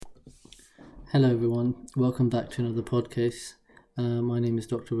Hello everyone, welcome back to another podcast. My name is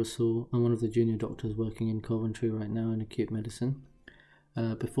Dr. Rasul. I'm one of the junior doctors working in Coventry right now in acute medicine.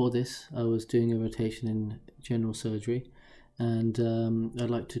 Before this, I was doing a rotation in general surgery, and I'd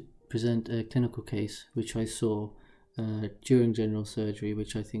like to present a clinical case which I saw during general surgery,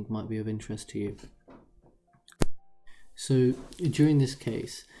 which I think might be of interest to you. So during this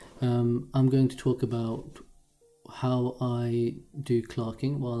case, I'm going to talk about how I do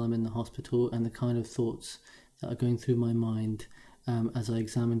clerking while I'm in the hospital and the kind of thoughts that are going through my mind as I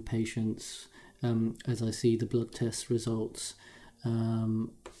examine patients, as I see the blood test results,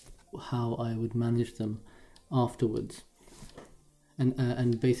 how I would manage them afterwards,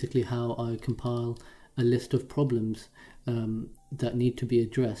 and basically how I compile a list of problems that need to be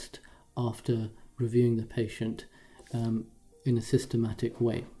addressed after reviewing the patient in a systematic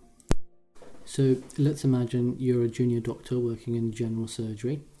way. So let's imagine you're a junior doctor working in general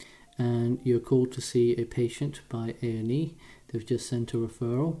surgery and you're called to see a patient by A&E. They've just sent a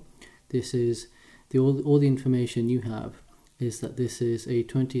referral. This is all the information you have is that this is a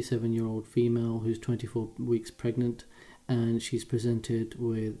 27-year-old female who's 24 weeks pregnant and she's presented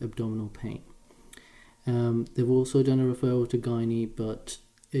with abdominal pain. They've also done a referral to gynae, but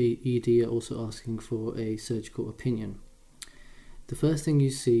ED are also asking for a surgical opinion. The first thing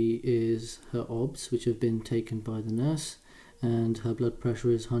you see is her OBS, which have been taken by the nurse, and her blood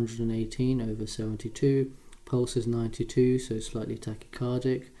pressure is 118/72, pulse is 92, so slightly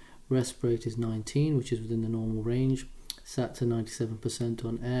tachycardic, resp rate is 19, which is within the normal range, sats at 97%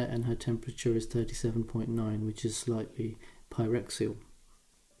 on air, and her temperature is 37.9, which is slightly pyrexial.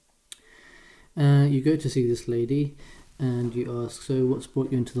 You go to see this lady and you ask, so what's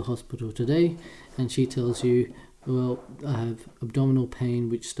brought you into the hospital today? And she tells you, well, I have abdominal pain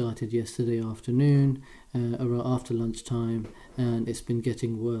which started yesterday afternoon, around after lunchtime, and it's been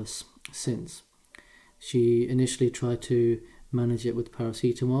getting worse since. She initially tried to manage it with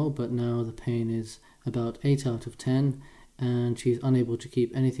paracetamol, but now the pain is about 8 out of 10, and she's unable to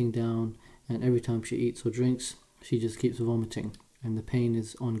keep anything down, and every time she eats or drinks, she just keeps vomiting, and the pain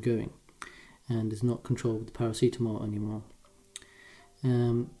is ongoing, and is not controlled with paracetamol anymore.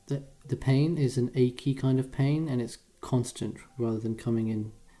 The pain is an achy kind of pain, and it's constant rather than coming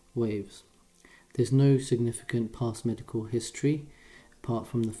in waves. There's no significant past medical history apart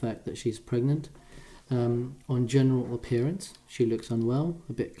from the fact that she's pregnant. On general appearance, she looks unwell,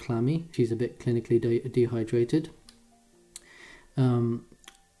 a bit clammy. She's a bit clinically dehydrated. From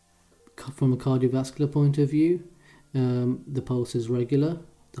a cardiovascular point of view, the pulse is regular,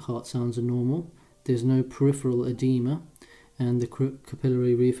 the heart sounds are normal, there's no peripheral edema, and the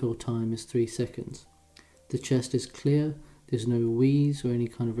capillary refill time is 3 seconds. The chest is clear, there's no wheeze or any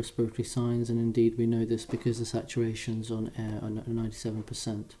kind of respiratory signs, and indeed we know this because the saturations on air are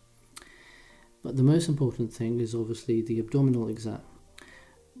 97%. But the most important thing is obviously the abdominal exam.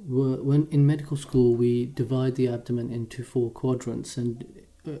 When in medical school we divide the abdomen into 4 quadrants, and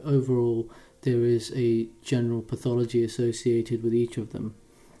overall there is a general pathology associated with each of them.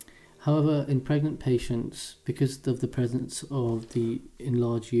 However, in pregnant patients, because of the presence of the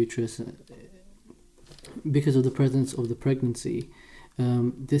enlarged uterus, because of the presence of the pregnancy,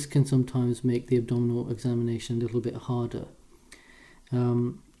 this can sometimes make the abdominal examination a little bit harder.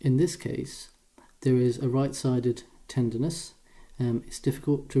 In this case, there is a right-sided tenderness. It's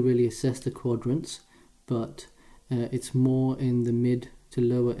difficult to really assess the quadrants, but it's more in the mid to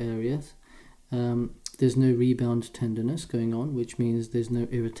lower areas. There's no rebound tenderness going on, which means there's no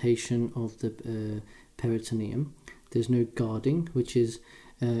irritation of the peritoneum. There's no guarding, which is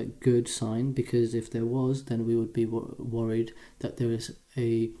a good sign, because if there was, then we would be worried that there is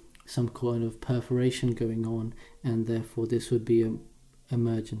some kind of perforation going on, and therefore this would be an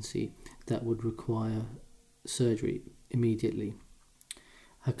emergency that would require surgery immediately.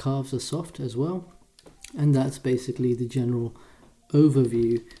 Her calves are soft as well, and that's basically the general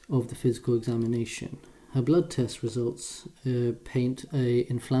overview of the physical examination. Her blood test results paint an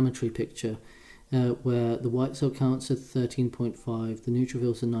inflammatory picture where the white cell count's at 13.5, the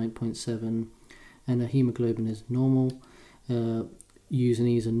neutrophils are 9.7, and her hemoglobin is normal. U's and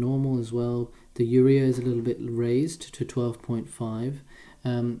E's are normal as well. The urea is a little bit raised to 12.5,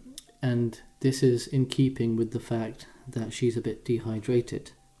 and this is in keeping with the fact that she's a bit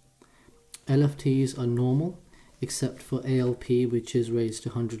dehydrated. LFTs are normal, except for ALP, which is raised to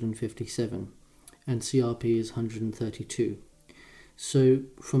 157, and CRP is 132. So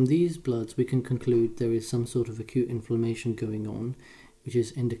from these bloods we can conclude there is some sort of acute inflammation going on, which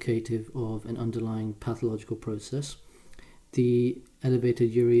is indicative of an underlying pathological process. The elevated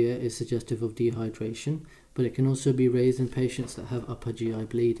urea is suggestive of dehydration, but it can also be raised in patients that have upper GI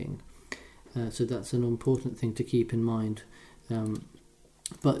bleeding. So that's an important thing to keep in mind.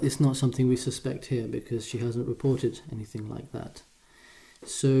 But it's not something we suspect here because she hasn't reported anything like that.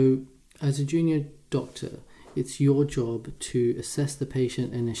 So as a junior doctor, it's your job to assess the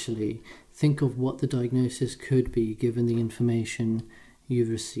patient initially, think of what the diagnosis could be given the information you've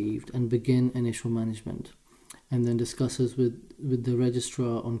received, and begin initial management, and then discuss this with the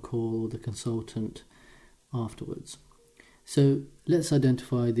registrar on call or the consultant afterwards. So let's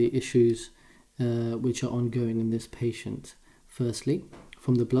identify the issues which are ongoing in this patient. Firstly,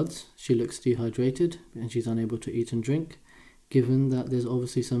 from the bloods, she looks dehydrated and she's unable to eat and drink. Given that there's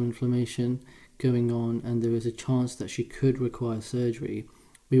obviously some inflammation going on and there is a chance that she could require surgery,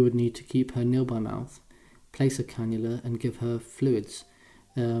 we would need to keep her nil by mouth, place a cannula and give her fluids.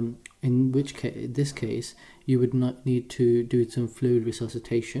 In this case, you would not need to do some fluid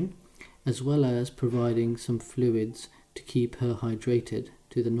resuscitation, as well as providing some fluids to keep her hydrated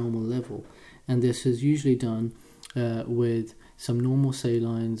to the normal level. And this is usually done with some normal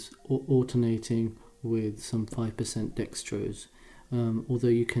salines alternating with some 5% dextrose, although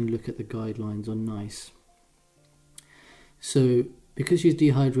you can look at the guidelines on NICE. So because she's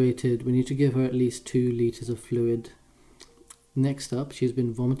dehydrated, we need to give her at least 2 litres of fluid. Next up, she's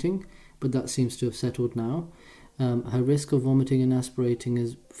been vomiting, but that seems to have settled now. Her risk of vomiting and aspirating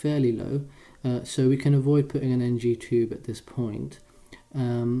is fairly low, so we can avoid putting an NG tube at this point.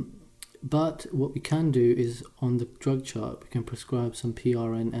 But what we can do is, on the drug chart, we can prescribe some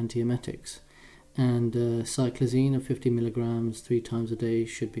PRN antiemetics, and cyclizine of 50 milligrams 3 times a day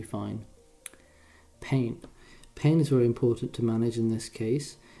should be fine. Pain is very important to manage in this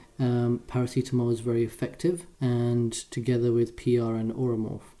case. Paracetamol is very effective, and together with PR and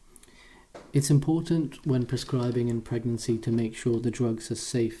Oromorph. It's important when prescribing in pregnancy to make sure the drugs are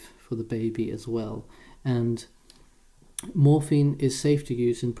safe for the baby as well. And morphine is safe to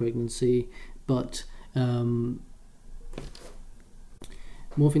use in pregnancy, but morphine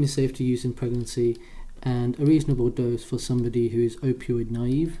is safe to use in pregnancy, and a reasonable dose for somebody who is opioid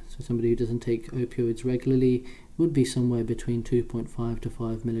naive, so somebody who doesn't take opioids regularly, would be somewhere between 2.5 to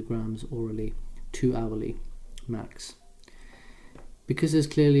 5 milligrams orally, 2 hourly max. Because there's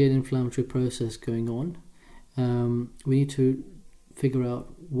clearly an inflammatory process going on, we need to figure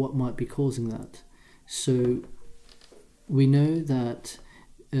out what might be causing that. So we know that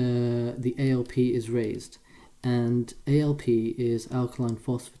the ALP is raised, and ALP is alkaline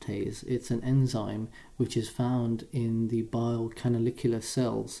phosphatase. It's an enzyme which is found in the bile canalicular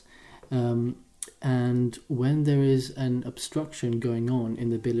cells. And when there is an obstruction going on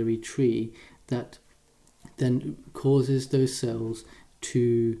in the biliary tree, that then causes those cells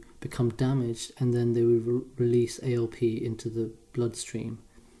to become damaged, and then they will release ALP into the bloodstream.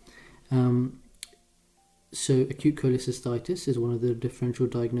 So acute cholecystitis is one of the differential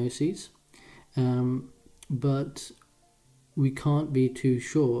diagnoses, but we can't be too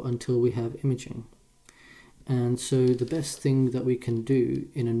sure until we have imaging. And so the best thing that we can do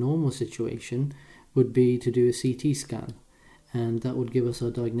in a normal situation would be to do a CT scan, and that would give us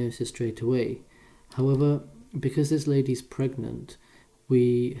our diagnosis straight away. However, because this lady's pregnant,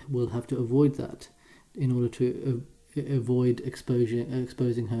 we will have to avoid that in order to avoid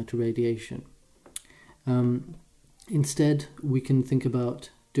exposing her to radiation. Instead, we can think about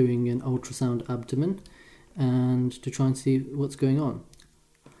doing an ultrasound abdomen and to try and see what's going on.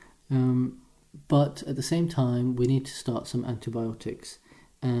 But at the same time, we need to start some antibiotics,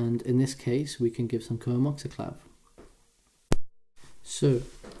 and in this case, we can give some coamoxiclav. So,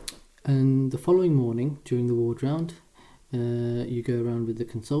 and the following morning, during the ward round, you go around with the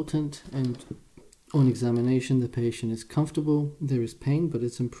consultant, and on examination, the patient is comfortable. There is pain, but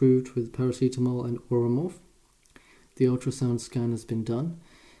it's improved with paracetamol and Oromorph. The ultrasound scan has been done.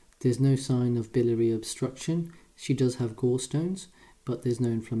 There's no sign of biliary obstruction. She does have gallstones, but there's no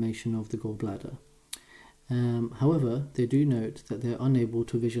inflammation of the gallbladder. However, they do note that they're unable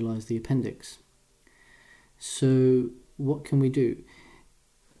to visualize the appendix. So what can we do?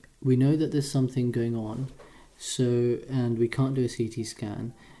 We know that there's something going on, and we can't do a CT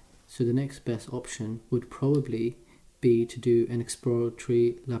scan. So the next best option would probably be to do an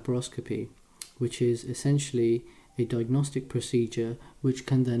exploratory laparoscopy, which is essentially a diagnostic procedure which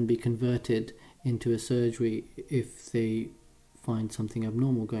can then be converted into a surgery if they find something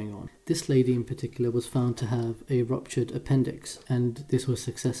abnormal going on. This lady in particular was found to have a ruptured appendix, and this was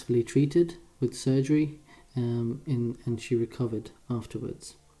successfully treated with surgery, and she recovered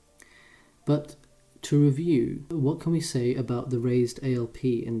afterwards. But to review, what can we say about the raised ALP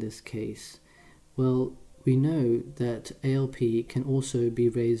in this case? Well, we know that ALP can also be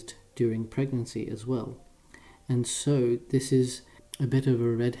raised during pregnancy as well. And so this is a bit of a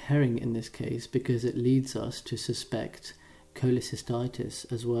red herring in this case, because it leads us to suspect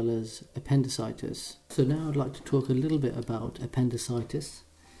cholecystitis as well as appendicitis. So now I'd like to talk a little bit about appendicitis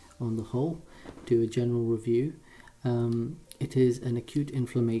on the whole, do a general review. It is an acute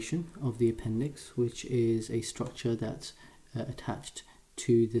inflammation of the appendix, which is a structure that's attached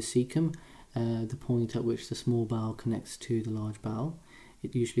to the cecum, the point at which the small bowel connects to the large bowel.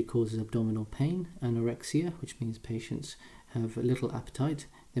 It usually causes abdominal pain, anorexia, which means patients have little appetite.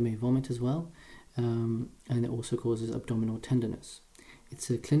 They may vomit as well, and it also causes abdominal tenderness. It's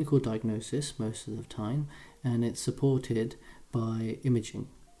a clinical diagnosis most of the time, and it's supported by imaging,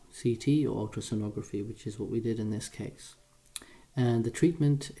 CT or ultrasonography, which is what we did in this case. And the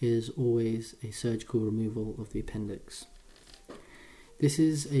treatment is always a surgical removal of the appendix. This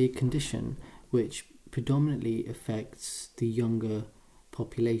is a condition which predominantly affects the younger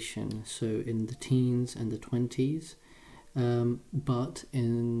population, so in the teens and the 20s, but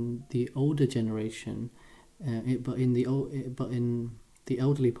in the older generation, but in the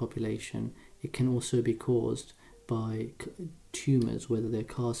elderly population, it can also be caused by tumours, whether they're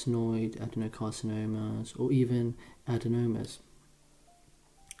carcinoid, adenocarcinomas, or even adenomas.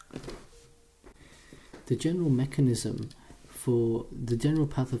 The general mechanism for the general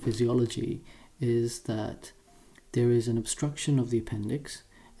pathophysiology is that there is an obstruction of the appendix,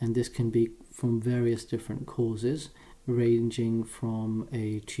 and this can be from various different causes, ranging from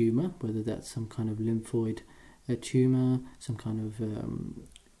a tumour, whether that's some kind of lymphoid tumour, some kind of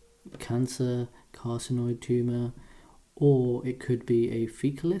cancer, carcinoid tumour, or it could be a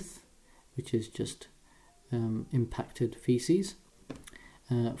fecalith, which is just impacted feces,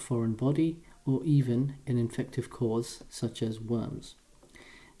 foreign body, or even an infective cause such as worms.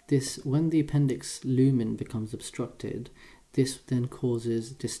 When the appendix lumen becomes obstructed, this then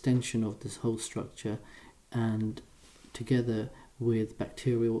causes distension of this whole structure, and together with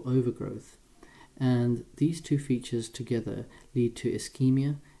bacterial overgrowth. And these two features together lead to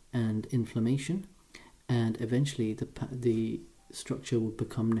ischemia and inflammation, and eventually the structure will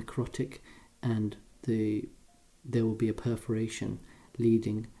become necrotic, and there will be a perforation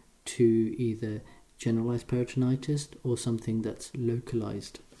leading to either generalized peritonitis or something that's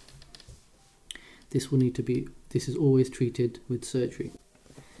localized. This is always treated with surgery.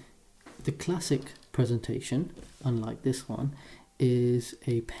 The classic presentation, unlike this one, is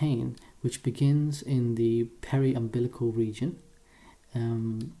a pain which begins in the periumbilical region,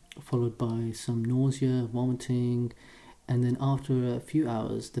 followed by some nausea, vomiting, and then after a few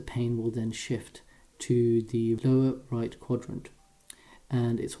hours the pain will then shift to the lower right quadrant,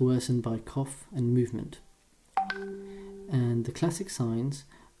 and it's worsened by cough and movement. And the classic signs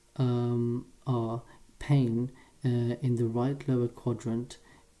are pain in the right lower quadrant,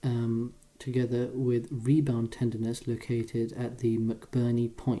 together with rebound tenderness located at the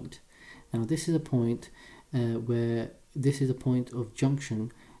McBurney point. Now this is a point of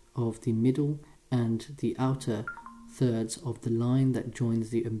junction of the middle and the outer thirds of the line that joins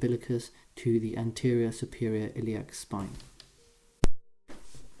the umbilicus to the anterior superior iliac spine.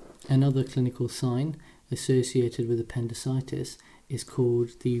 Another clinical sign associated with appendicitis is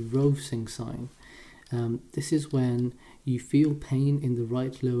called the Rovsing sign. This is when you feel pain in the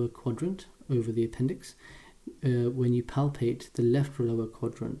right lower quadrant over the appendix when you palpate the left lower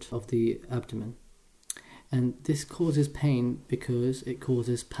quadrant of the abdomen. And this causes pain because it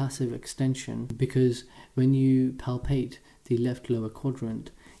causes passive extension, because when you palpate the left lower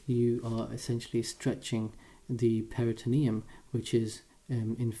quadrant, you are essentially stretching the peritoneum, which is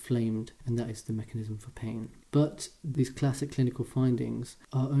inflamed, and that is the mechanism for pain. But these classic clinical findings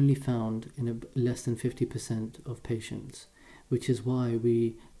are only found in less than 50% of patients, which is why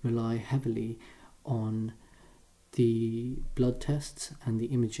we rely heavily on the blood tests and the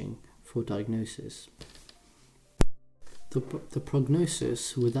imaging for diagnosis. The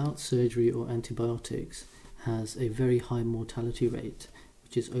prognosis without surgery or antibiotics has a very high mortality rate,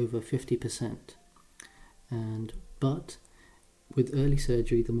 which is over 50%. But with early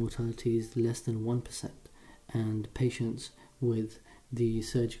surgery, the mortality is less than 1%, and patients with the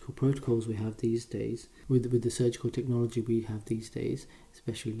surgical protocols we have these days, with the surgical technology we have these days,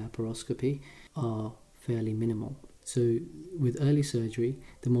 especially laparoscopy, are fairly minimal. So with early surgery,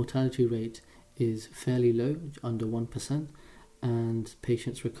 the mortality rate is fairly low, under 1%, and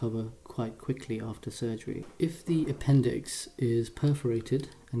patients recover quite quickly after surgery. If the appendix is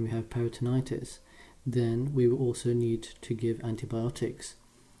perforated and we have peritonitis, then we will also need to give antibiotics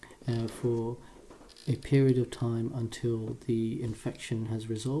for a period of time until the infection has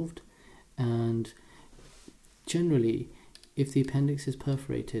resolved. And generally, if the appendix is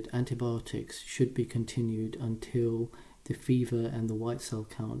perforated, antibiotics should be continued until the fever and the white cell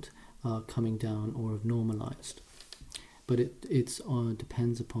count are coming down or have normalized. But it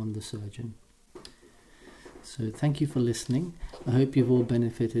depends upon the surgeon. So thank you for listening. I hope you've all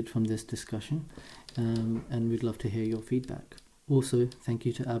benefited from this discussion, and we'd love to hear your feedback. Also, thank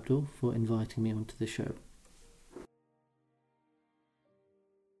you to Abdul for inviting me onto the show.